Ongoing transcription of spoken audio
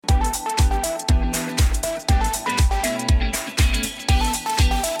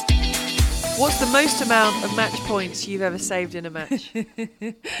What's the most amount of match points you've ever saved in a match?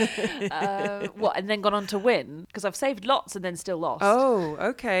 What, and then gone on to win? Because I've saved lots and then still lost. Oh,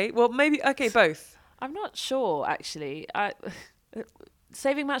 okay. Well, maybe, okay, both. I'm not sure, actually.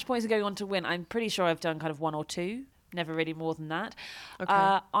 Saving match points and going on to win, I'm pretty sure I've done kind of one or two. Never really more than that.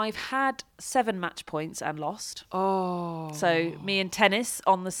 Okay. I've had 7 match points and lost. Oh. So me and tennis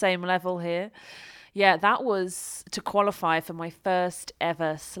on the same level here. Yeah, that was to qualify for my first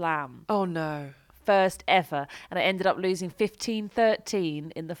ever slam. Oh, no. First ever. And I ended up losing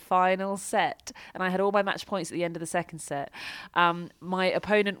 15-13 in the final set. And I had all my match points at the end of the second set. My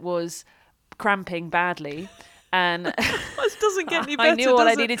opponent was cramping badly. And This doesn't get any better, I knew all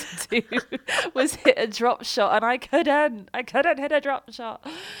I does it? needed to do was hit a drop shot, and I couldn't hit a drop shot.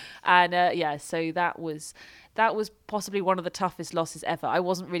 And so that was possibly one of the toughest losses ever. I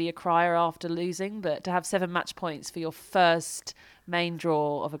wasn't really a crier after losing, but to have 7 match points for your first main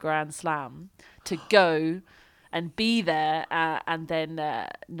draw of a Grand Slam, to go and be there and then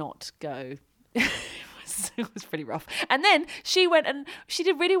not go. It was pretty rough. And then she went and she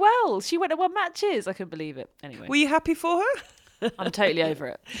did really well. She went and won matches. I couldn't believe it. Anyway, Were you happy for her? I'm totally over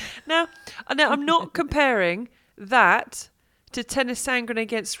it. Now, I'm not comparing that to Tennis Sangren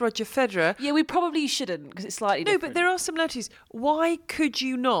against Roger Federer. Yeah, we probably shouldn't because it's slightly No, different. but there are similarities. Why could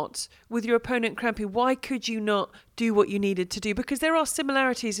you not, with your opponent cramping, why could you not do what you needed to do? Because there are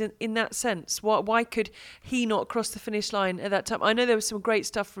similarities in that sense. Why could he not cross the finish line at that time? I know there was some great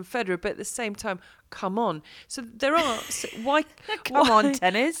stuff from Federer, but at the same time, come on. So there are... why? Come on,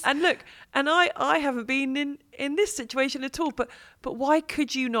 tennis. And look, and I haven't been in this situation at all, but why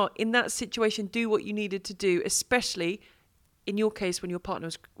could you not, in that situation, do what you needed to do, especially... in your case, when your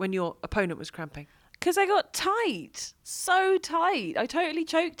opponent was cramping? Because I got tight, so tight. I totally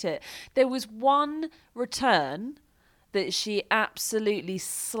choked it. There was one return that she absolutely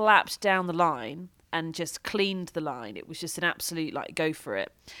slapped down the line and just cleaned the line. It was just an absolute, go for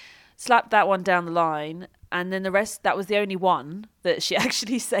it. Slapped that one down the line, and then the rest, that was the only one that she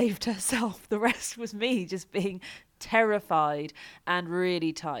actually saved herself. The rest was me just being terrified and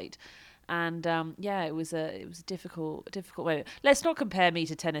really tight. And it was a difficult moment. Let's not compare me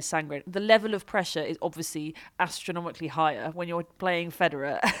to Tennis Sangren. The level of pressure is obviously astronomically higher when you're playing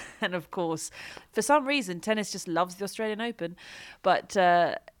Federer. And of course, for some reason, tennis just loves the Australian Open. But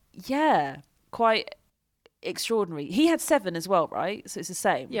quite extraordinary. He had 7 as well, right? So it's the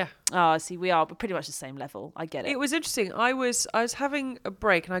same. Yeah. Oh, see, we are pretty much the same level. I get it. It was interesting. I was having a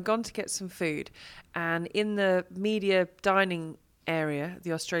break and I'd gone to get some food, and in the media dining area,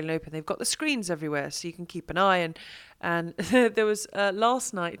 the Australian Open, they've got the screens everywhere so you can keep an eye, and there was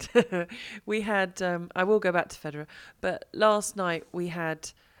last night we had I will go back to Federer, but last night we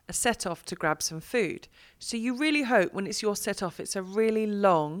had a set off to grab some food. So you really hope when it's your set off, it's a really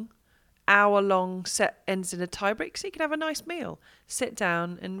long, hour-long set, ends in a tie break, so you can have a nice meal, sit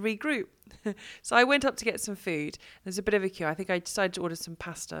down and regroup. So I went up to get some food. There's a bit of a queue. I think I decided to order some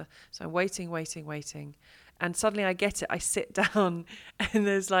pasta. So I'm waiting. And suddenly I get it. I sit down and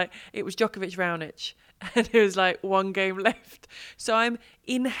there's it was Djokovic Raonic. And there was 1 game left. So I'm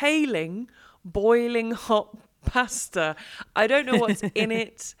inhaling boiling hot pasta. I don't know what's in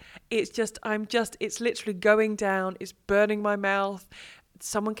it. It's it's literally going down. It's burning my mouth.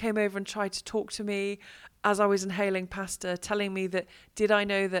 Someone came over and tried to talk to me as I was inhaling pasta, telling me that, did I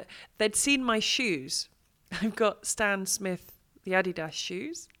know that they'd seen my shoes. I've got Stan Smith, the Adidas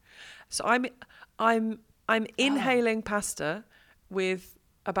shoes. So I'm inhaling pasta with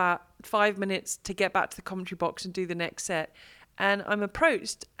about 5 minutes to get back to the commentary box and do the next set. And I'm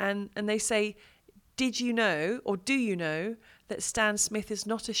approached and they say, did you know, or do you know, that Stan Smith is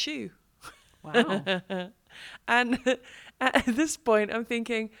not a shoe? Wow. And at this point, I'm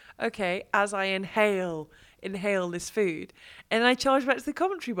thinking, okay, as I inhale this food, and I charge back to the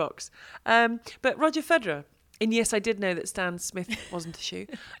commentary box. But Roger Federer, and yes, I did know that Stan Smith wasn't a shoe.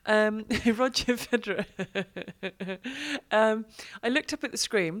 Roger Federer. I looked up at the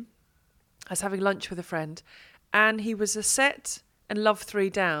screen. I was having lunch with a friend, and he was a set and love 3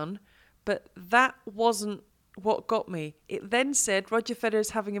 down, but that wasn't what got me. It then said Roger Federer is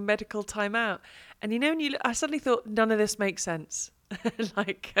having a medical timeout. And I suddenly thought, none of this makes sense.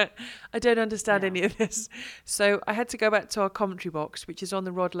 I don't understand any of this. So I had to go back to our commentary box, which is on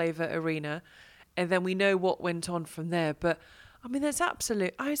the Rod Laver Arena, and then we know what went on from there. But I mean, it's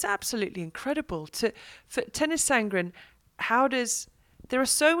absolutely incredible for Tennis Sangren. There are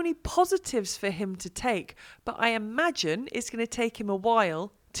so many positives for him to take, but I imagine it's going to take him a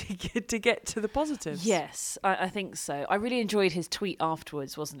while to get to the positives. Yes, I think so. I really enjoyed his tweet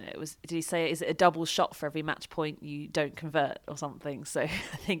afterwards, wasn't it? Did he say, is it a double shot for every match point you don't convert or something? So I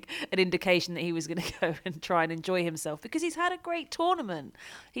think an indication that he was going to go and try and enjoy himself, because he's had a great tournament.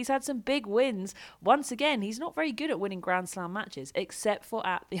 He's had some big wins. Once again, he's not very good at winning Grand Slam matches, except for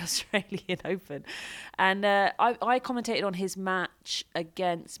at the Australian Open. And I commentated on his match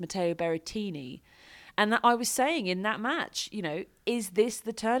against Matteo Berrettini. And I was saying in that match, is this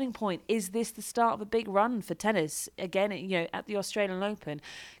the turning point? Is this the start of a big run for tennis? Again, at the Australian Open,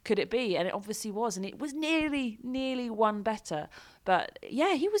 could it be? And it obviously was. And it was nearly one better. But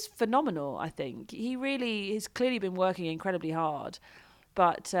yeah, he was phenomenal, I think. He really has clearly been working incredibly hard.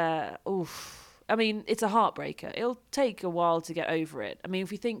 But, I mean, it's a heartbreaker. It'll take a while to get over it. I mean,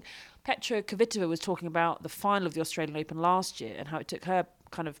 if you think Petra Kvitova was talking about the final of the Australian Open last year and how it took her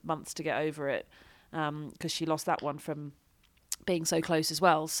kind of months to get over it, because she lost that one from being so close as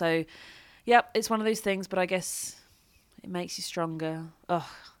well. So, yep, it's one of those things, but I guess it makes you stronger. Ugh,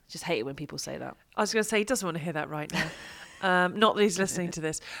 just hate it when people say that. I was going to say, he doesn't want to hear that right now. Not that he's listening to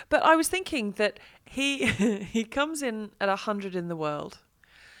this. But I was thinking that he comes in at 100 in the world.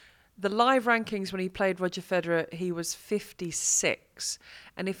 The live rankings when he played Roger Federer, he was 56.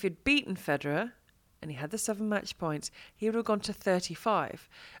 And if he'd beaten Federer, and he had the 7 match points, he would have gone to 35.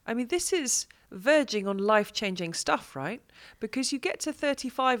 I mean, this is verging on life-changing stuff, right? Because you get to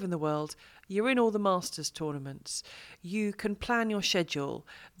 35 in the world, you're in all the Masters tournaments, you can plan your schedule,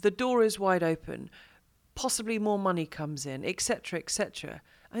 the door is wide open, possibly more money comes in, etc., etc.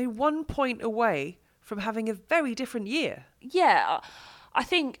 I mean, 1 point away from having a very different year. Yeah, I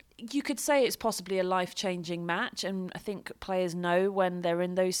think you could say it's possibly a life-changing match, and I think players know when they're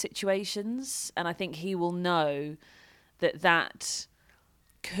in those situations, and I think he will know that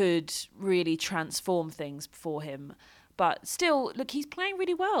could really transform things for him. But still, look, he's playing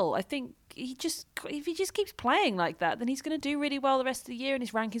really well. I think if he just keeps playing like that, then he's going to do really well the rest of the year, and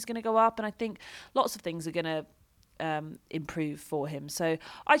his rank is going to go up, and I think lots of things are going to improve for him. So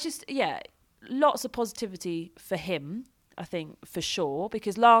lots of positivity for him, I think, for sure,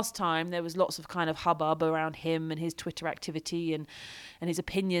 because last time there was lots of kind of hubbub around him and his Twitter activity and his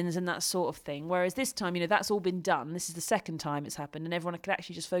opinions and that sort of thing. Whereas this time, that's all been done. This is the second time it's happened, and everyone could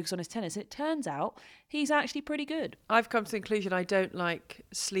actually just focus on his tennis. And it turns out he's actually pretty good. I've come to the conclusion I don't like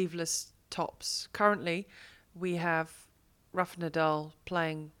sleeveless tops. Currently, we have Rafa Nadal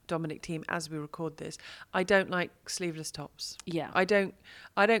playing Dominic Thiem as we record this. I don't like sleeveless tops. Yeah. I don't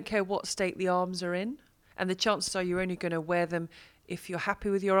care what state the arms are in. And the chances are you're only going to wear them if you're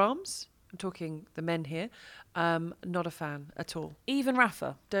happy with your arms. I'm talking the men here. Not a fan at all. Even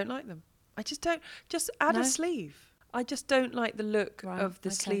Rafa? Don't like them. I just don't. Just add a sleeve. I just don't like the look of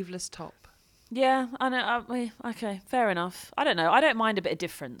the sleeveless top. Yeah, I know. Okay, fair enough. I don't know. I don't mind a bit of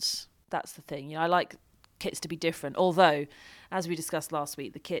difference. That's the thing. I like kits to be different. Although, as we discussed last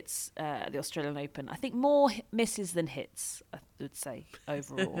week, the kits at the Australian Open, I think more misses than hits, I would say,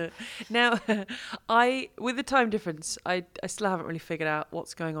 overall. Now, with the time difference, I still haven't really figured out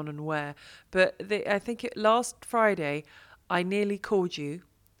what's going on and where. But I think last Friday, I nearly called you,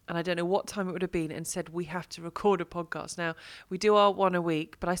 and I don't know what time it would have been, and said, we have to record a podcast. Now, we do our one a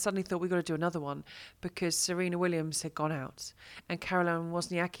week, but I suddenly thought we got to do another one because Serena Williams had gone out and Caroline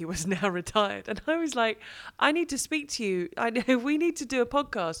Wozniacki was now retired. And I was like, I need to speak to you. I know we need to do a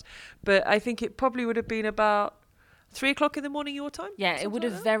podcast. But I think it probably would have been about 3 o'clock in the morning your time? Yeah, it would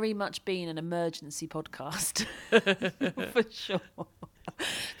have very much been an emergency podcast. For sure.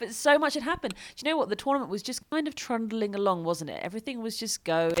 But so much had happened. Do you know what? The tournament was just kind of trundling along, wasn't it? Everything was just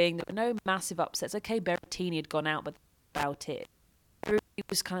going. There were no massive upsets. Okay, Berrettini had gone out, but about it. It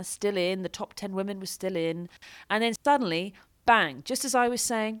was kind of still in. The top 10 women were still in. And then suddenly, bang, just as I was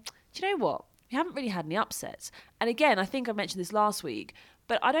saying, do you know what? We haven't really had any upsets. And again, I think I mentioned this last week,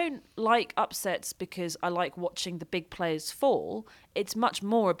 but I don't like upsets because I like watching the big players fall. It's much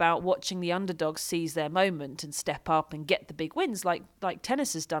more about watching the underdogs seize their moment and step up and get the big wins like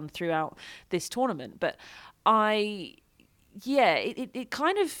tennis has done throughout this tournament. But it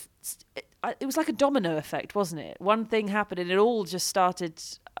kind of, it was like a domino effect, wasn't it? One thing happened and it all just started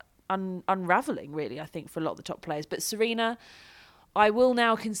unraveling, really, I think, for a lot of the top players. But Serena, I will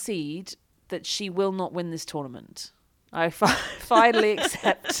now concede that she will not win this tournament. I finally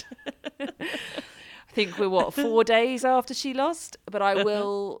accept. I think we're 4 days after she lost, but I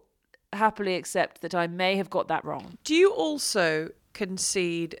will happily accept that I may have got that wrong. Do you also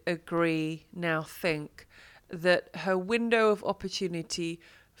concede, agree, now think that her window of opportunity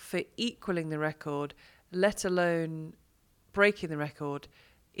for equaling the record, let alone breaking the record,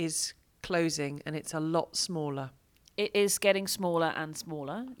 is closing and it's a lot smaller? it is getting smaller and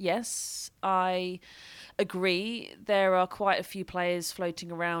smaller. Yes, I agree. There are quite a few players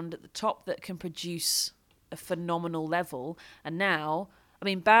floating around at the top that can produce a phenomenal level. And now, I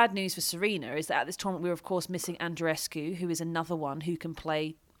mean, bad news for Serena is that at this tournament we're of course missing Andreescu, who is another one who can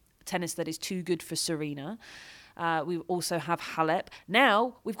play tennis that is too good for Serena. We also have Halep.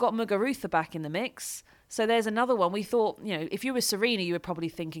 Now we've got Muguruza back in the mix. So there's another one. We thought, if you were Serena, you were probably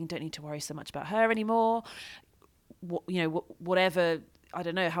thinking, don't need to worry so much about her anymore. Whatever, I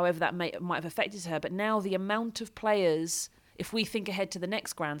don't know, however that might have affected her. But now the amount of players, if we think ahead to the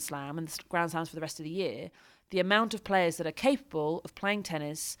next Grand Slam and the Grand Slams for the rest of the year, the amount of players that are capable of playing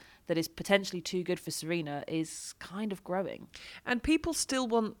tennis that is potentially too good for Serena is kind of growing. And people still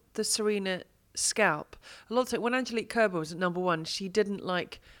want the Serena scalp. A lot of time, when Angelique Kerber was at number one, she didn't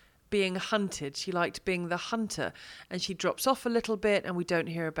like being hunted. She liked being the hunter, and she drops off a little bit and we don't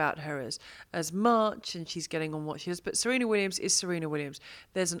hear about her as much, and she's getting on what she does. But Serena Williams is Serena Williams.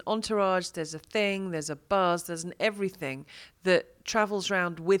 There's an entourage, there's a thing, there's a buzz, there's an everything that travels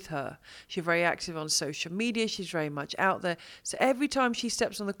around with her. She's very active on social media. She's very much out there. So every time she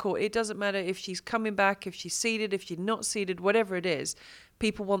steps on the court, it doesn't matter if she's coming back, if she's seeded, if she's not seeded, whatever it is,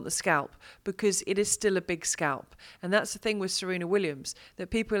 people want the scalp because it is still a big scalp. And that's the thing with Serena Williams, that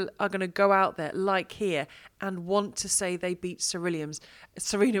people are going to go out there like here and want to say they beat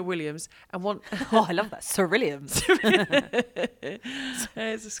Serena Williams and want... Oh, I love that. Cerilliums.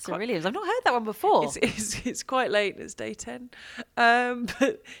 Cerilliums. I've not heard that one before. It's quite late. It's day 10.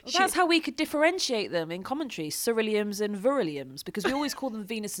 But that's how we could differentiate them in commentary, Cerilliums and Virilliums, because we always call them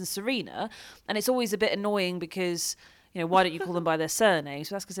Venus and Serena, and it's always a bit annoying because... why don't you call them by their surnames?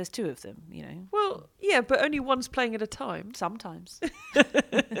 So that's because there's two of them, Well, yeah, but only one's playing at a time. Sometimes.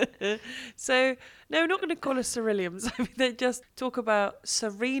 So, no, we're not going to call her Cerilliums. I mean, they just talk about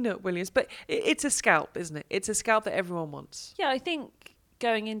Serena Williams. But it's a scalp, isn't it? It's a scalp that everyone wants. Yeah, I think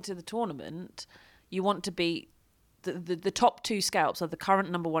going into the tournament, you want to beat the top two scalps are the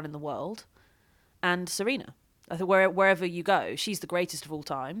current number one in the world and Serena. I think wherever you go, she's the greatest of all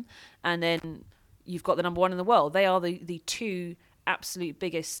time. And then... you've got the number one in the world. They are the two absolute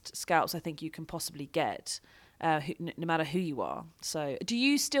biggest scalps I think you can possibly get, no matter who you are. So do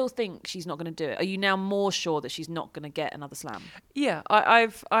you still think she's not going to do it? Are you now more sure that she's not going to get another slam? Yeah, I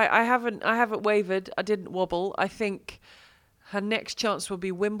haven't wavered. I didn't wobble. I think her next chance will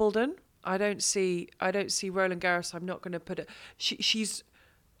be Wimbledon. I don't see Roland Garros. I'm not going to put it. She's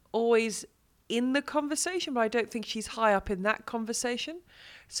always in the conversation, but I don't think she's high up in that conversation.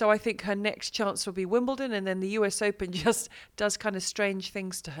 So I think her next chance will be Wimbledon, and then the US Open just does kind of strange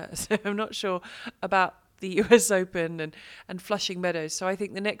things to her. So I'm not sure about the US Open and Flushing Meadows. So I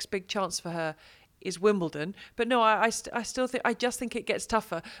think the next big chance for her is Wimbledon. But no, I still think, I just think it gets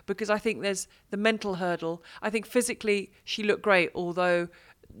tougher because I think there's the mental hurdle. I think physically she looked great, although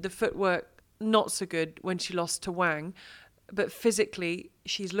the footwork not so good when she lost to Wang. But physically,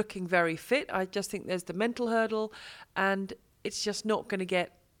 she's looking very fit. I just think there's the mental hurdle, and it's just not going to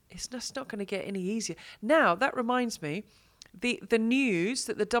get. It's just not going to get any easier. Now that reminds me, the news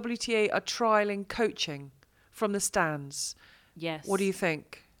that the WTA are trialing coaching from the stands. Yes. What do you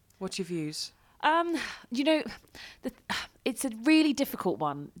think? What's your views? It's a really difficult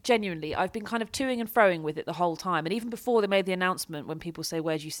one. Genuinely, I've been kind of toing and froing with it the whole time, and even before they made the announcement, when people say,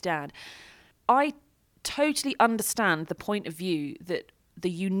 "Where do you stand?" I totally understand the point of view that the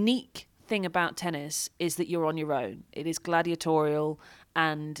unique thing about tennis is that you're on your own. It is gladiatorial,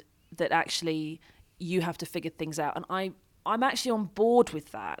 and that actually you have to figure things out. And I'm actually on board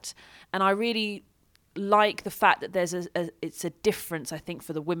with that. And I really like the fact that there's it's a difference, I think,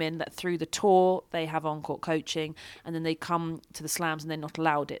 for the women, that through the tour they have on-court coaching, and then they come to the slams and they're not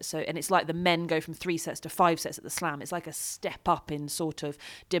allowed it. So, and it's like the men go from 3 sets to 5 sets at the slam. It's like a step up in sort of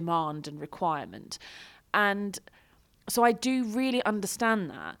demand and requirement. And so I do really understand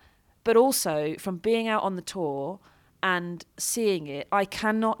that. But also, from being out on the tour and seeing it, I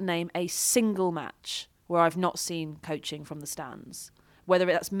cannot name a single match where I've not seen coaching from the stands, whether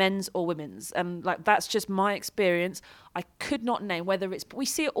that's men's or women's. And that's just my experience. I could not name whether it's... We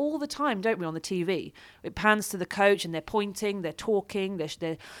see it all the time, don't we, on the TV? It pans to the coach and they're pointing, they're talking,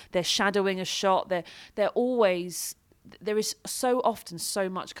 they're shadowing a shot. They're always... There is so often so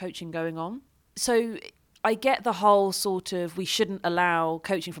much coaching going on. So I get the whole sort of, we shouldn't allow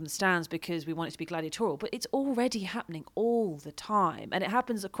coaching from the stands because we want it to be gladiatorial, but it's already happening all the time. And it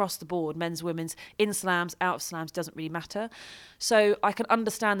happens across the board, men's, women's, in slams, out of slams, doesn't really matter. So I can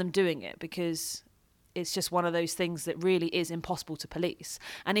understand them doing it because it's just one of those things that really is impossible to police.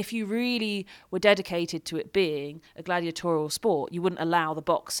 And if you really were dedicated to it being a gladiatorial sport, you wouldn't allow the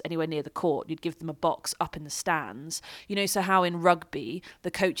box anywhere near the court. You'd give them a box up in the stands. So how in rugby,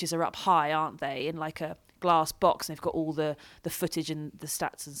 the coaches are up high, aren't they, in like a glass box, and they've got all the footage and the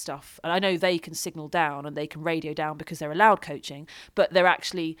stats and stuff. And I know they can signal down and they can radio down because they're allowed coaching, but they're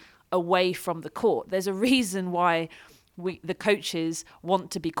actually away from the court. There's a reason why the coaches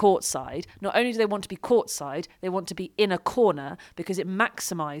want to be courtside. Not only do they want to be courtside, they want to be in a corner because it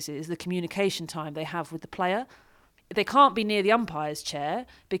maximises the communication time they have with the player. They can't be near the umpire's chair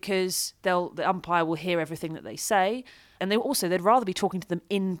because the umpire will hear everything that they say. And they'd rather be talking to them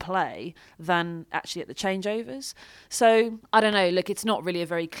in play than actually at the changeovers. So, I don't know, look, it's not really a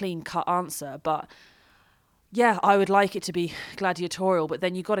very clean-cut answer, but yeah, I would like it to be gladiatorial, but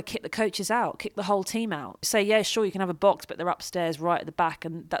then you've got to kick the coaches out, kick the whole team out. Say, yeah, sure, you can have a box, but they're upstairs right at the back,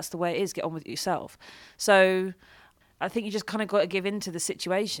 and that's the way it is. Get on with it yourself. So I think you just kind of got to give in to the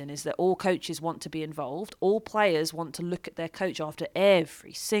situation, is that all coaches want to be involved. All players want to look at their coach after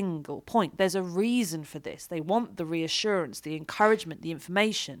every single point. There's a reason for this. They want the reassurance, the encouragement, the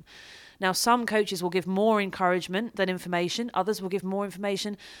information. Now, some coaches will give more encouragement than information. Others will give more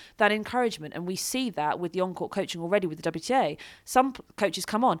information than encouragement. And we see that with the on-court coaching already with the WTA. Some coaches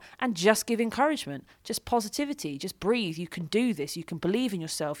come on and just give encouragement, just positivity, just breathe. You can do this. You can believe in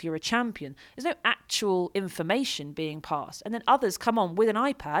yourself. You're a champion. There's no actual information being passed. And then others come on with an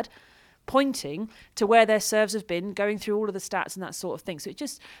iPad pointing to where their serves have been, going through all of the stats and that sort of thing. So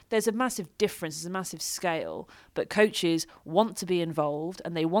there's a massive difference, there's a massive scale, but coaches want to be involved,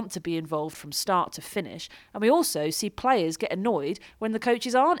 and they want to be involved from start to finish. And we also see players get annoyed when the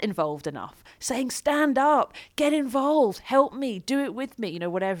coaches aren't involved enough, saying, stand up, get involved, help me, do it with me,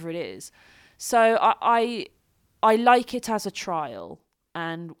 whatever it is. So I like it as a trial,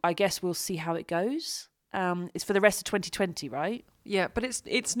 and I guess we'll see how it goes. It's for the rest of 2020, right? Yeah, but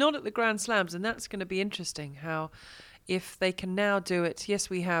it's not at the Grand Slams, and that's going to be interesting how, if they can now do it. Yes,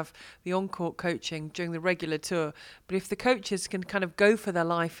 we have the on-court coaching during the regular tour, but if the coaches can kind of go for their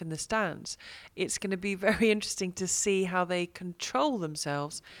life in the stands, it's going to be very interesting to see how they control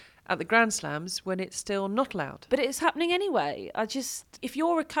themselves at the Grand Slams when it's still not allowed. But it's happening anyway. If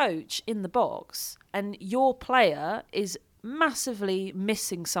you're a coach in the box and your player is massively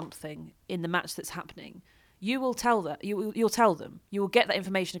missing something in the match that's happening, you will tell that. You'll tell them. You will get that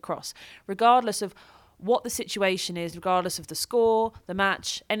information across, regardless of what the situation is, regardless of the score, the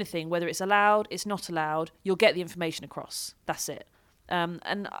match, anything. Whether it's allowed, it's not allowed. You'll get the information across. That's it.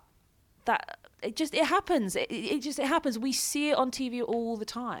 And that it happens. It happens. We see it on TV all the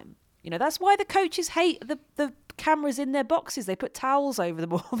time. That's why the coaches hate the cameras in their boxes. They put towels over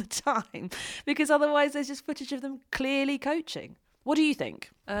them all the time because otherwise there's just footage of them clearly coaching. What do you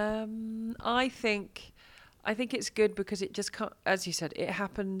think? I think it's good because it just can't, as you said, it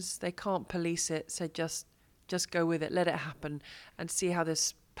happens. They can't police it, so just go with it, let it happen, and see how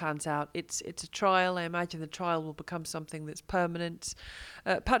this pans out. It's a trial. I imagine the trial will become something that's permanent.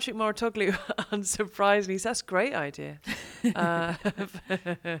 Patrick Mouratoglou, unsurprisingly, says, that's a great idea.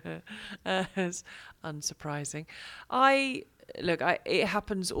 It's unsurprising. It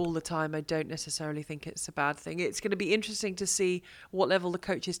happens all the time. I don't necessarily think it's a bad thing. It's going to be interesting to see what level the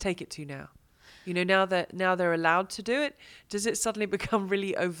coaches take it to now. Now they're allowed to do it, does it suddenly become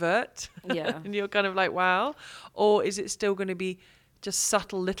really overt? Yeah. And you're kind of like, wow. Or is it still going to be just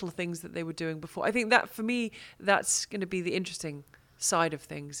subtle little things that they were doing before? I think that, for me, that's going to be the interesting side of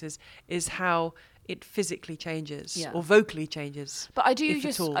things, is how it physically changes or vocally changes. But I do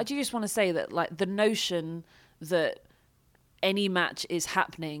just want to say that, like, the notion that any match is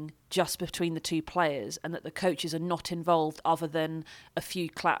happening just between the two players and that the coaches are not involved other than a few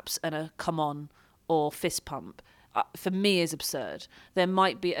claps and a come on or fist pump, for me, is absurd. There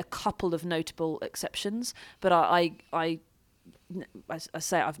might be a couple of notable exceptions, but I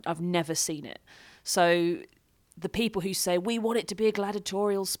say I've never seen it. So the people who say we want it to be a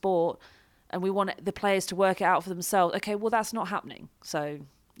gladiatorial sport and we want the players to work it out for themselves, okay, well, that's not happening. So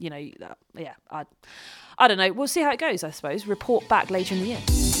I don't know. We'll see how it goes, I suppose. Report back later in the year.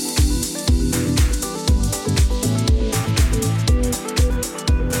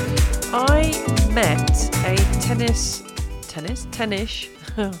 I met a tennis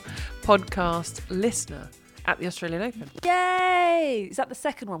podcast listener at the Australian Open. Yay! Is that the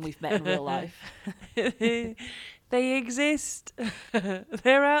second one we've met in real life? They exist.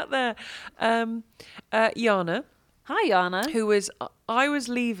 They're out there. Jana. Hi, Jana. I was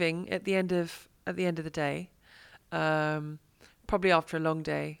leaving at the end of the day, probably after a long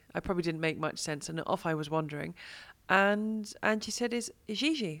day. I probably didn't make much sense, and off I was wandering. and she said, "Is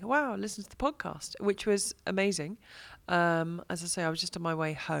Gigi? Wow, listen to the podcast," which was amazing. As I say, I was just on my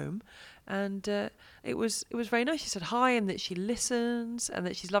way home, and it was very nice. She said hi, and that she listens, and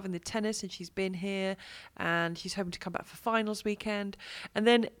that she's loving the tennis, and she's been here, and she's hoping to come back for finals weekend. And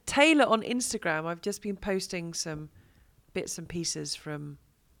then Taylor on Instagram, I've just been posting some bits and pieces from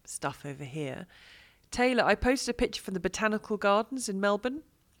stuff over here. Taylor, I posted a picture from the Botanical Gardens in Melbourne.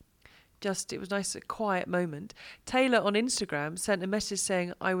 It was nice, a quiet moment. Taylor on Instagram sent a message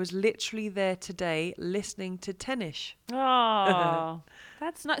saying, "I was literally there today listening to tennis." Oh,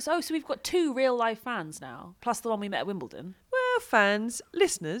 that's nice. Oh, so we've got 2 real life fans now, plus the one we met at Wimbledon. Well, fans,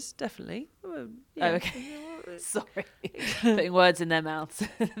 listeners, definitely. Well, yeah. Oh, okay. Sorry, putting words in their mouths.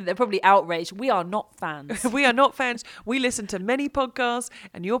 They're probably outraged. We are not fans. We are not fans. We listen to many podcasts,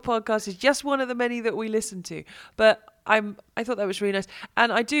 and your podcast is just one of the many that we listen to. But I thought that was really nice,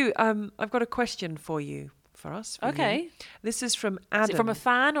 and I do. I've got a question for you. For us. Okay. You. This is from Adam. Is it from a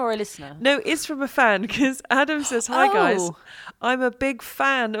fan or a listener? No, it's from a fan, because Adam says, "Hi guys, I'm a big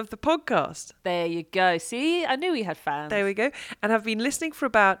fan of the podcast." There you go. See, I knew we had fans. There we go. "And have been listening for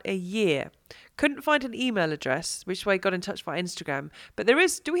about a year. Couldn't find an email address, which way got in touch via Instagram. But there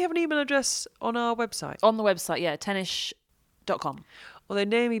is, do we have an email address on our website?" On the website, yeah, tennis.com. Although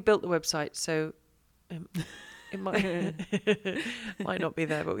Naomi built the website, so it might not be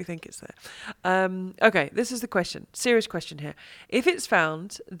there, but we think it's there. Okay, this is the question. Serious question here. If it's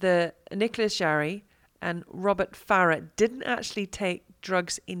found that Nicholas Jarry and Robert Farah didn't actually take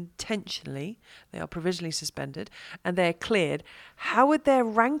drugs intentionally, they are provisionally suspended, and they're cleared, how would their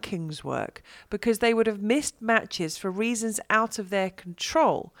rankings work? Because they would have missed matches for reasons out of their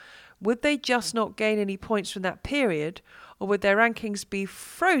control. Would they just not gain any points from that period, or would their rankings be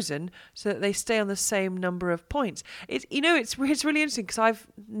frozen so that they stay on the same number of points? It's really interesting, because I've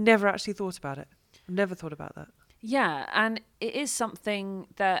never actually thought about it. I've never thought about that. Yeah, and it is something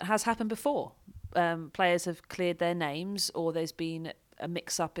that has happened before. Players have cleared their names, or there's been a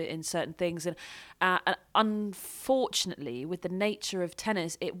mix-up in certain things. And unfortunately, with the nature of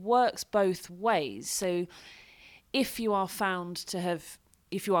tennis, it works both ways. So if you are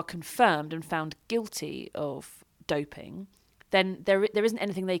confirmed and found guilty of doping, then there isn't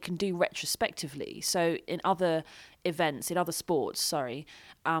anything they can do retrospectively. So in other events, in other sports,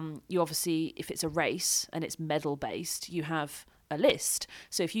 you obviously, if it's a race and it's medal based, you have a list.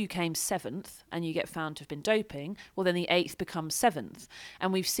 So if you came 7th and you get found to have been doping, well, then the 8th becomes 7th.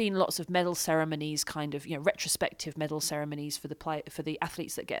 And we've seen lots of medal ceremonies, kind of, retrospective medal ceremonies for the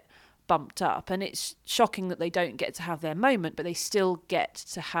athletes that get bumped up. And it's shocking that they don't get to have their moment, but they still get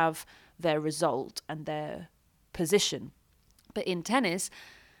to have their result and their position. But in tennis,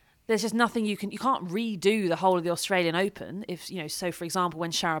 there's just nothing you can't redo the whole of the Australian Open. So for example,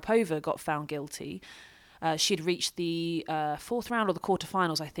 when Sharapova got found guilty, she'd reached the 4th round or the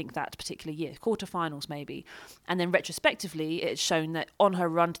quarterfinals, I think, that particular year. Quarterfinals, maybe. And then retrospectively, it's shown that on her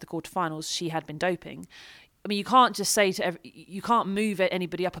run to the quarterfinals, she had been doping. I mean, you can't just say you can't move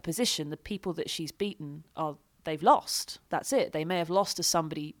anybody up a position. The people that she's beaten they've lost. That's it. They may have lost to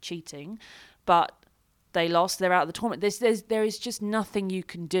somebody cheating, but they lost. They're out of the tournament. There is just nothing you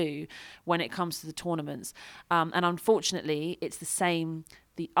can do when it comes to the tournaments. And unfortunately, it's the same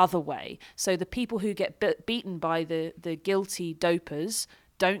the other way. So the people who get beaten by the guilty dopers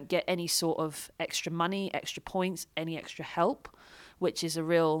don't get any sort of extra money, extra points, any extra help, which is a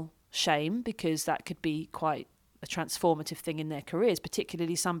real shame, because that could be quite a transformative thing in their careers,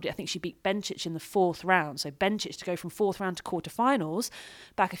 particularly somebody, I think she beat Bencic in the 4th round. So Bencic to go from 4th round to quarterfinals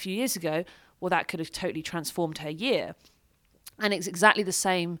back a few years ago, well, that could have totally transformed her year. And it's exactly the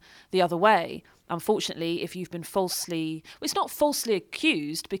same the other way. Unfortunately, if you've been it's not falsely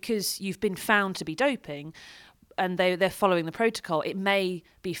accused, because you've been found to be doping and they're following the protocol, it may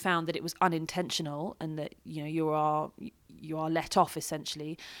be found that it was unintentional and that you are let off,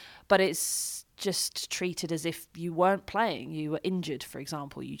 essentially. But it's just treated as if you weren't playing. You were injured, for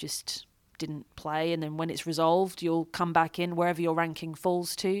example. You just didn't play, and then when it's resolved, you'll come back in wherever your ranking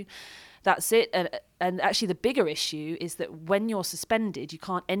falls to. That's it. And actually the bigger issue is that when you're suspended, you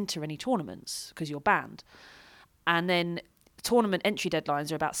can't enter any tournaments because you're banned. And then tournament entry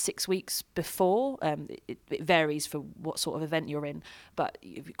deadlines are about 6 weeks before. It varies for what sort of event you're in, but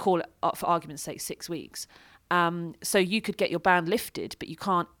if you call it up for argument's sake 6 weeks. So you could get your ban lifted, but you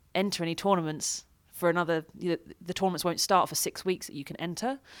can't enter any tournaments for another, the tournaments won't start for 6 weeks that you can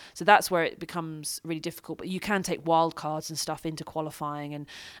enter. So that's where it becomes really difficult. But you can take wild cards and stuff into qualifying,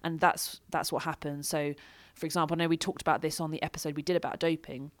 and that's what happens. So, for example, I know we talked about this on the episode we did about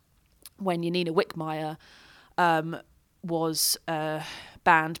doping, when Janina Wickmeyer was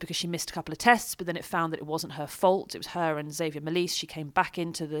banned because she missed a couple of tests, but then it found that it wasn't her fault. It was her and Xavier Malisse. She came back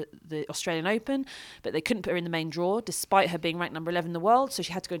into the Australian Open, but they couldn't put her in the main draw despite her being ranked number 11 in the world, so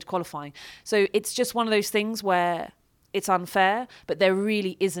she had to go into qualifying. So it's just one of those things where it's unfair, but there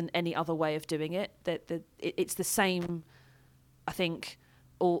really isn't any other way of doing it. It's the same, I think,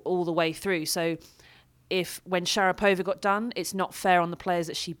 all the way through. So when Sharapova got done, it's not fair on the players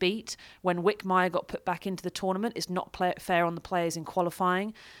that she beat. When Wickmeyer got put back into the tournament, it's not fair on the players in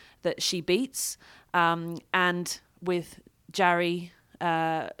qualifying that she beats. And with Jarry,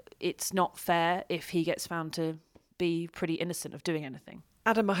 it's not fair if he gets found to be pretty innocent of doing anything.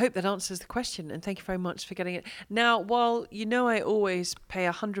 Adam, I hope that answers the question, and thank you very much for getting it. Now, while you know I always pay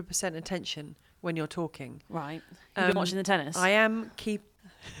 100% attention when you're talking. Right. You've been watching the tennis? I am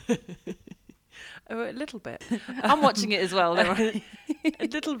Oh, a little bit. I'm watching it as well. A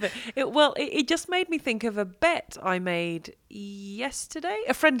little bit. It just made me think of a bet I made yesterday,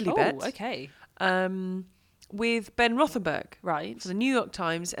 a friendly bet. Oh, okay. With Ben Rothenberg. Right. For the New York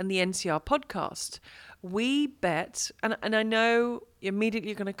Times and the NCR podcast. We bet, and I know immediately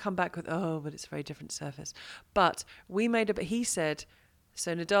you're going to come back with, but it's a very different surface. But we made a bet. He said,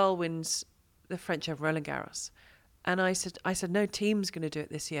 so Nadal wins the French Open, Roland Garros. And I said, no, Team's going to do it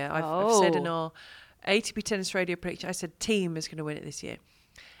this year. I've said in our ATP Tennis Radio prediction, I said Team is going to win it this year.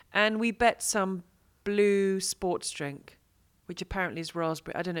 And we bet some blue sports drink, which apparently is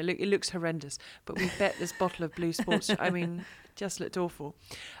raspberry. I don't know, it looks horrendous. But we bet this bottle of blue sports drink. I mean, just looked awful.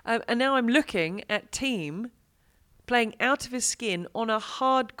 And now I'm looking at Team playing out of his skin on a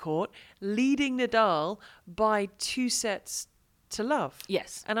hard court, leading Nadal by 2 sets to love.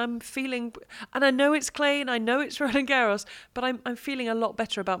 Yes. And I'm feeling, and I know it's clay and I know it's Roland Garros, but I'm feeling a lot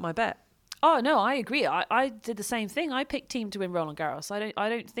better about my bet. Oh no, I agree. I did the same thing. I picked Team to win Roland Garros. I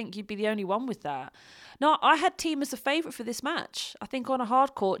don't think you'd be the only one with that. No, I had Team as a favourite for this match. I think on a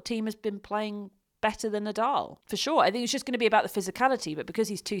hard court, Team has been playing better than Nadal for sure. I think it's just going to be about the physicality, but because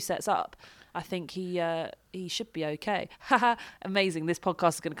he's 2 sets up, I think he should be okay. Amazing. This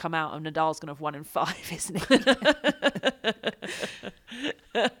podcast is going to come out and Nadal's going to have 1 in 5, isn't it?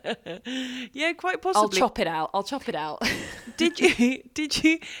 Yeah, quite possibly. I'll chop it out.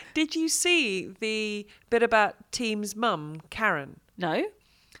 Did you see the bit about Team's mum, Karen? No.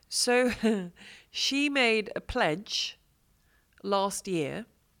 So she made a pledge last year,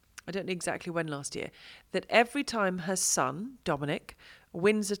 I don't know exactly when last year, that every time her son, Dominic,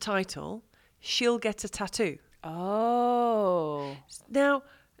 wins a title, she'll get a tattoo. Oh. Now,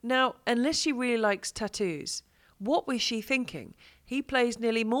 unless she really likes tattoos, what was she thinking? He plays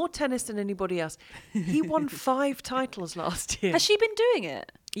nearly more tennis than anybody else. He won 5 titles last year. Has she been doing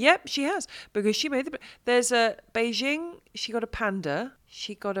it? Yep, she has. Because she made there's a Beijing, she got a panda,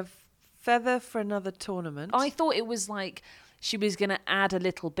 she got a feather for another tournament. I thought it was like she was going to add a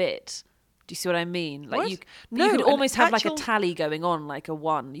little bit. Do you see what I mean? Like you could almost have like a tally going on, like a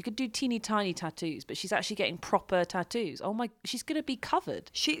 1. You could do teeny tiny tattoos, but she's actually getting proper tattoos. Oh my, she's going to be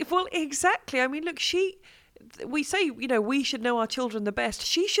covered. Well, exactly. I mean, look, we say, we should know our children the best.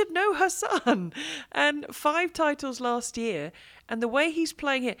 She should know her son. And 5 titles last year. And the way he's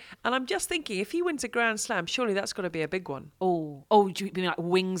playing it. And I'm just thinking, if he wins a Grand Slam, surely that's got to be a big one. Oh, do you mean like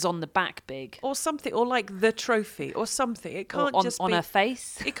wings on the back big? Or something, or like the trophy, or something. It can't just be... on her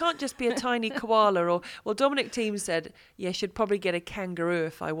face? It can't just be a tiny koala. Or, well, Dominic Thiem said, yeah, she'd probably get a kangaroo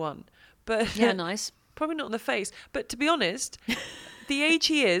if I won. But yeah, nice. Probably not on the face. But to be honest... the age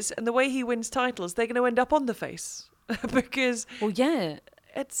he is and the way he wins titles, they're going to end up on the face. Because... Well, yeah.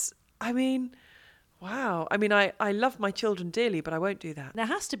 Wow. I mean, I love my children dearly, but I won't do that. There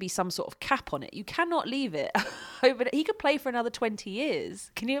has to be some sort of cap on it. You cannot leave it. But he could play for another 20 years.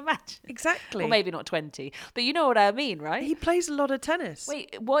 Can you imagine? Exactly. Well, maybe not 20. But you know what I mean, right? He plays a lot of tennis.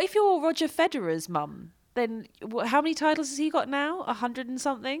 Wait, what if you're Roger Federer's mum? Then how many titles has he got now? 100 and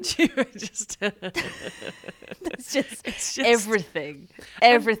something? It's just everything.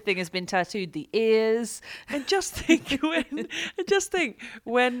 Everything has been tattooed. The ears. And just think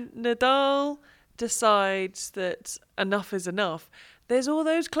when Nadal decides that enough is enough, there's all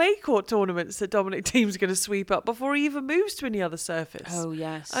those clay court tournaments that Dominic Thiem's going to sweep up before he even moves to any other surface. Oh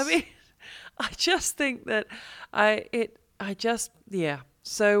yes. I mean, I just think that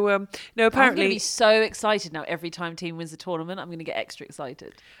So, apparently... I'm going to be so excited now every time Thiem wins the tournament. I'm going to get extra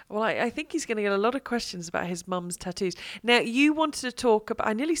excited. Well, I think he's going to get a lot of questions about his mum's tattoos. Now, you wanted to talk about...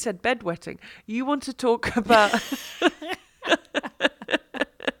 I nearly said bedwetting. You want to talk about...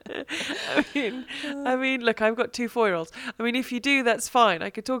 I mean, look, I've got 2 4-year-olds. I mean, if you do, that's fine. I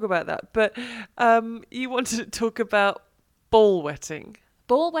could talk about that. But you wanted to talk about ball wetting.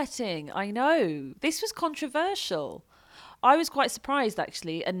 Ball wetting, I know. This was controversial. I was quite surprised,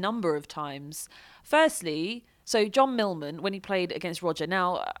 actually, a number of times. Firstly, so John Millman, when he played against Roger,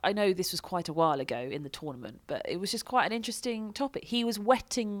 now I know this was quite a while ago in the tournament, but it was just quite an interesting topic. He was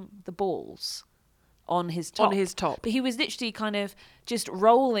wetting the balls on his top. On his top. But he was literally kind of just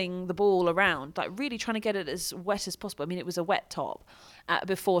rolling the ball around, like really trying to get it as wet as possible. I mean, it was a wet top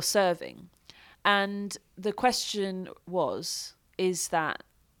before serving. And the question was, is that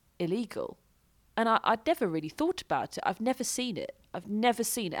illegal? And I'd never really thought about it. I've never seen it. I've never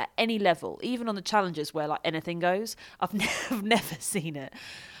seen it at any level, even on the challenges where like anything goes. I've never seen it.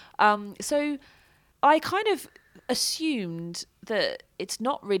 So I kind of assumed that it's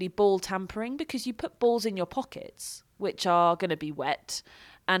not really ball tampering because you put balls in your pockets, which are going to be wet,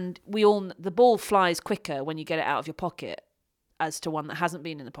 and the ball flies quicker when you get it out of your pocket as to one that hasn't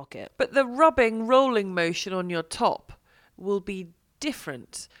been in the pocket. But the rolling motion on your top will be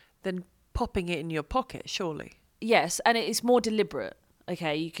different than popping it in your pocket, surely. Yes, and it is more deliberate.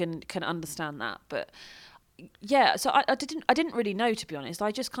 Okay, you can understand that, but yeah. So I didn't really know, to be honest.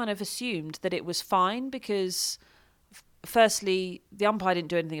 I just kind of assumed that it was fine because, firstly, the umpire didn't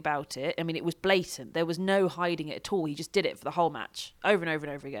do anything about it. I mean, it was blatant. There was no hiding it at all. He just did it for the whole match, over and over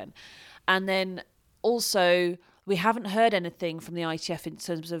and over again. And then also, we haven't heard anything from the ITF in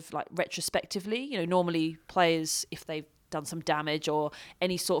terms of like retrospectively. You know, normally players, if they've done some damage or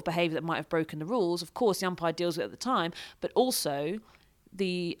any sort of behaviour that might have broken the rules, of course the umpire deals with it at the time, but also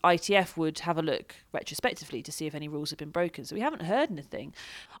the ITF would have a look retrospectively to see if any rules have been broken. So we haven't heard anything.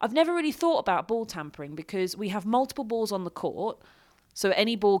 I've never really thought about ball tampering because we have multiple balls on the court, so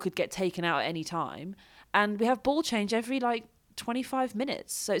any ball could get taken out at any time, and we have ball change every like 25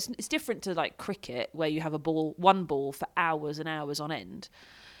 minutes. So it's different to like cricket where you have one ball for hours and hours on end.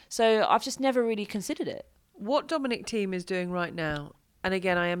 So I've just never really considered it. What Dominic Thiem is doing right now, and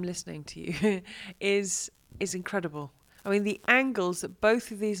again, I am listening to you, is incredible. I mean, the angles that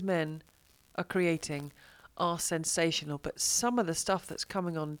both of these men are creating are sensational, but some of the stuff that's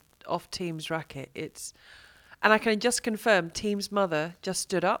coming on off Thiem's racket, and I can just confirm Thiem's mother just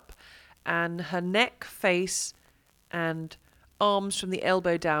stood up and her neck, face and arms from the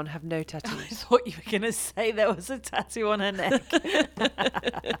elbow down have no tattoos. I thought you were going to say there was a tattoo on her neck.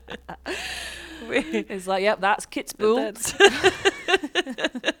 It's like, yep, that's Kit's bull. That's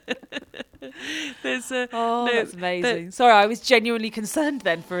that's amazing. Sorry, I was genuinely concerned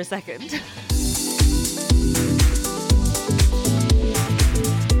then for a second. Do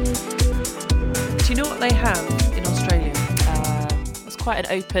you know what they have in Australia? It's quite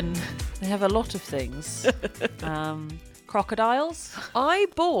an open... They have a lot of things. Crocodiles? I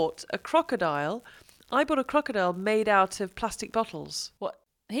bought a crocodile made out of plastic bottles. What?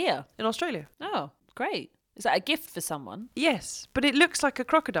 Here? In Australia. Oh, great. Is that a gift for someone? Yes, but it looks like a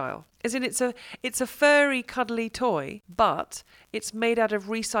crocodile. As in, it's a furry, cuddly toy, but it's made out of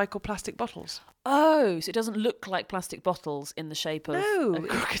recycled plastic bottles. Oh, so it doesn't look like plastic bottles in the shape of a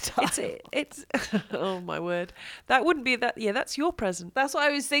crocodile. It's oh my word. That wouldn't be that. Yeah, that's your present. That's what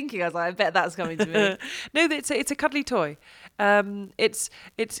I was thinking. I was like, I bet that's coming to me. No, it's a cuddly toy. It's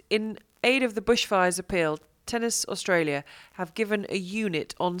in aid of the bushfires appeal. Tennis Australia have given a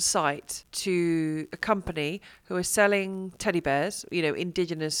unit on site to a company who are selling teddy bears,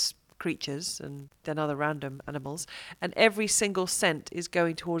 indigenous creatures and then other random animals, and every single cent is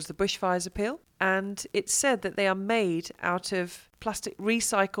going towards the bushfires appeal. And it's said that they are made out of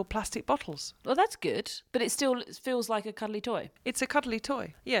recycled plastic bottles. Well, that's good, but it still feels like a cuddly toy. It's a cuddly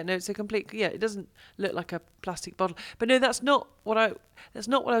toy. Yeah, no, it's a complete. Yeah, it doesn't look like a plastic bottle. But no, that's not what I was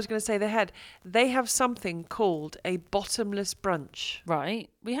going to say. They have something called a bottomless brunch. Right,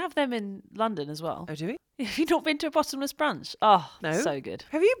 we have them in London as well. Oh, do we? Have you not been to a bottomless brunch? Oh, no, so good.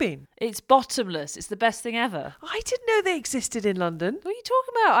 Have you been? It's bottomless. It's the best thing ever. I didn't know they existed in London. What are you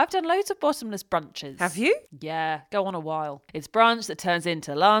talking about? I've done loads of bottomless brunches. Have you? Yeah, go on a while. It's brunch that turns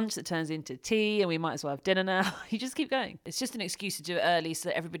into lunch, that turns into tea, and we might as well have dinner now. You just keep going. It's just an excuse to do it early so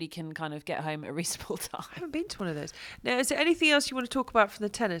that everybody can kind of get home at a reasonable time. I haven't been to one of those. Now, is there anything else you want to talk about from the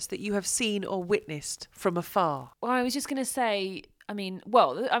tennis that you have seen or witnessed from afar? Well, I was just going to say... the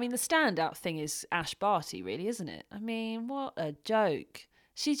standout thing is Ash Barty, really, isn't it? I mean, what a joke.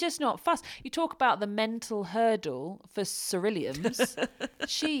 She's just not fussed. You talk about the mental hurdle for Cerilliums.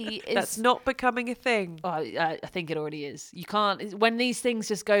 She is... That's not becoming a thing. Oh, I think it already is. You can't... When these things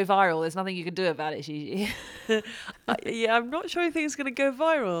just go viral, there's nothing you can do about it. Yeah, I'm not sure anything's going to go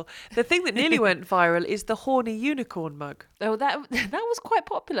viral. The thing that nearly went viral is the horny unicorn mug. Oh, that was quite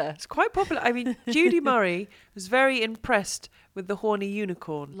popular. It's quite popular. I mean, Judy Murray was very impressed with the horny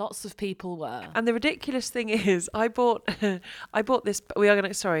unicorn. Lots of people were. And the ridiculous thing is, I bought this. We are going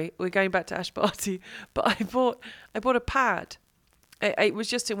Sorry, we're going back to Ash Barty, but I bought a pad. It was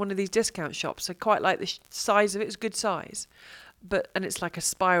just in one of these discount shops. I quite like the size of it. It's good size, and it's like a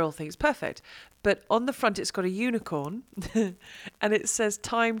spiral thing. It's perfect. But on the front, it's got a unicorn, and it says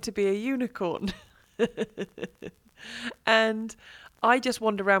 "Time to be a unicorn." And I just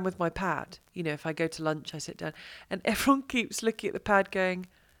wander around with my pad. You know, if I go to lunch, I sit down, and everyone keeps looking at the pad, going,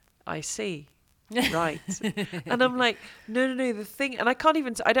 "I see." Right. And I'm like, no, the thing, and I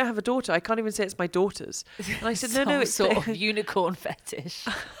don't have a daughter. I can't even say it's my daughter's. And I said, no, it's sort of unicorn fetish.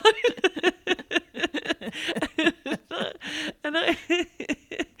 and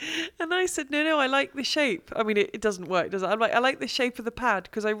I said, no, I like the shape. I mean, it doesn't work, does it? I'm like, I like the shape of the pad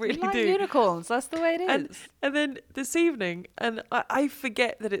because I really do. Unicorns, that's the way it is. And then this evening, and I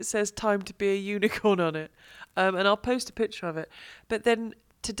forget that it says "Time to be a unicorn" on it, and I'll post a picture of it. But then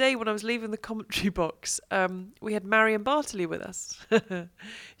today, when I was leaving the commentary box, we had Marion Bartley with us.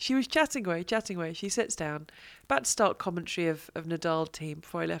 She was chatting away. She sits down, about to start commentary of Nadal team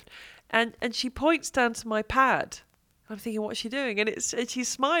before I left. And she points down to my pad. I'm thinking, what's she doing? And she's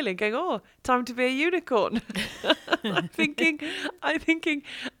smiling, going, "Oh, time to be a unicorn." I'm thinking,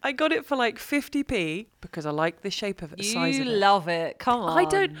 I got it for like 50p because I like the shape of it, size of it. You love it. Come on. I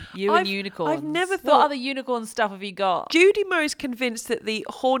don't. And unicorns. I've never thought. What other unicorn stuff have you got? Judy Murray's convinced that the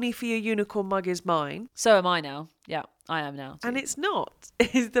horny for your unicorn mug is mine. So am I now. Yeah, I am now. Too. And it's not.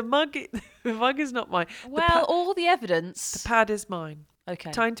 The mug is not mine. Well, all the evidence. The pad is mine.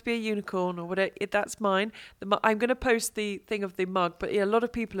 Okay. Time to be a unicorn or whatever. That's mine. I'm going to post the thing of the mug, but a lot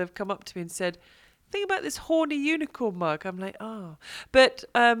of people have come up to me and said, "Think about this horny unicorn mug." I'm like, oh. But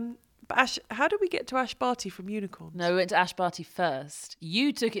Ash, how did we get to Ash Barty from unicorns? No, we went to Ash Barty first.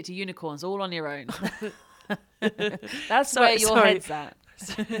 You took it to unicorns all on your own. That's where your head's at.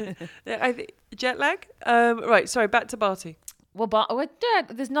 Jet lag? Right, sorry, back to Barty. Well, but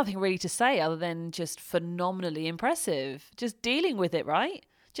there's nothing really to say other than just phenomenally impressive. Just dealing with it, right?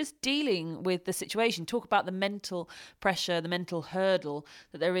 Just dealing with the situation. Talk about the mental pressure, the mental hurdle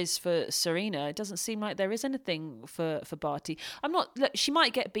that there is for Serena. It doesn't seem like there is anything for Barty. Look, she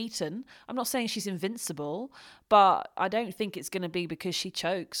might get beaten. I'm not saying she's invincible, but I don't think it's going to be because she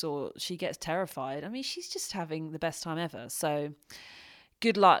chokes or she gets terrified. I mean, she's just having the best time ever. So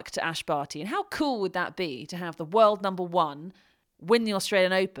good luck to Ash Barty. And how cool would that be to have the world number one win the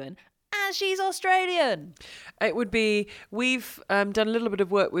Australian Open and she's Australian? It would be. We've done a little bit of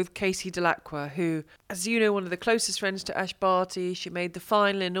work with Casey Delacroix, who, as you know, one of the closest friends to Ash Barty. She made the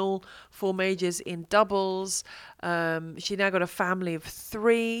final in all 4 majors in doubles. She now got a family of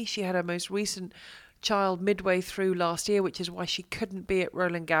 3. She had her most recent child midway through last year, which is why she couldn't be at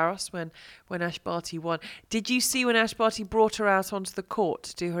Roland Garros when Ash Barty won. Did you see when Ash Barty brought her out onto the court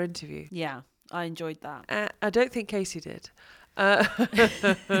to do her interview? Yeah, I enjoyed that. I don't think Casey did. They're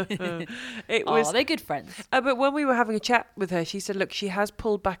good friends. But when we were having a chat with her, she said, look, she has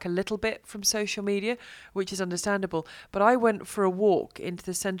pulled back a little bit from social media, which is understandable. But I went for a walk into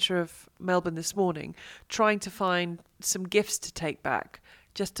the centre of Melbourne this morning, trying to find some gifts to take back,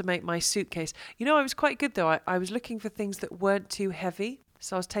 just to make my suitcase. You know, I was quite good, though. I was looking for things that weren't too heavy.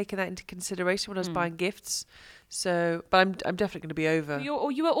 So I was taking that into consideration when I was buying gifts. So, but I'm definitely going to be over. You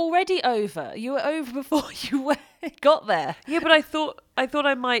were already over. You were over before you got there. Yeah, but I thought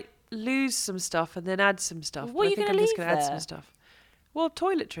I might lose some stuff and then add some stuff. What are you going to leave there? Add some stuff. Well,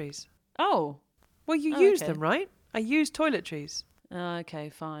 toiletries. Oh. Well, you use them, right? I use toiletries. Okay,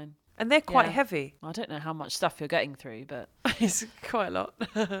 fine. And they're quite heavy. I don't know how much stuff you're getting through, but it's quite a lot.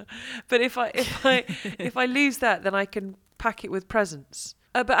 But if I lose that, then I can pack it with presents.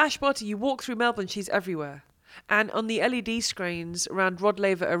 But Ash Barty, you walk through Melbourne, she's everywhere. And on the LED screens around Rod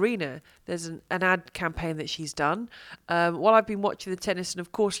Laver Arena, there's an ad campaign that she's done. While I've been watching the tennis and,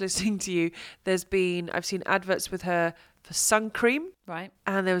 of course, listening to you, I've seen adverts with her for sun cream. Right.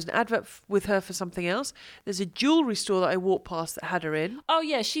 And there was an advert with her for something else. There's a jewellery store that I walked past that had her in. Oh,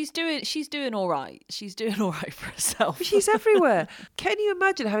 yeah, she's doing all right. She's doing all right for herself. But she's everywhere. Can you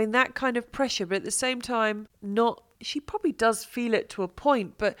imagine having that kind of pressure, but at the same time not... She probably does feel it to a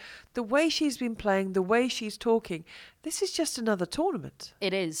point, but the way she's been playing, the way she's talking, this is just another tournament.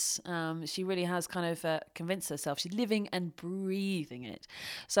 It is. She really has kind of convinced herself. She's living and breathing it.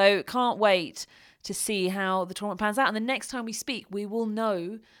 So can't wait to see how the tournament pans out. And the next time we speak, we will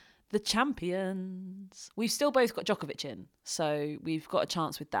know the champions. We've still both got Djokovic in, so we've got a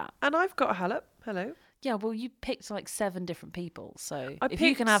chance with that. And I've got Halep. Hello. Yeah, well, you picked like 7 different people. So I if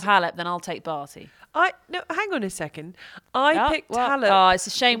you can have picked- Halep, then I'll take Barty. No, hang on a second. I picked Halep. Oh, it's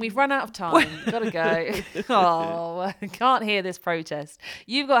a shame we've run out of time. Gotta go. Oh, I can't hear this protest.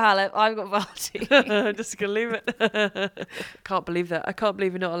 You've got Halep, I've got Barty. Just gonna leave it. Can't believe that. I can't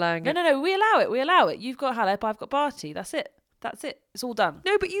believe you're not allowing it. No, we allow it. We allow it. You've got Halep, I've got Barty. That's it. It's all done.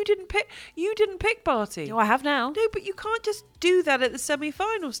 No, but you didn't pick. You didn't pick Barty. Oh, I have now. No, but you can't just do that at the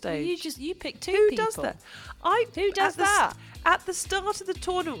semi-final stage. You pick 2 Who people. does that? Who does that? At the start of the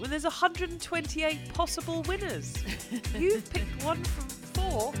tournament, when there's 128 possible winners, you've picked one from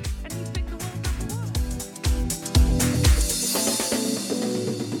 4, and you picked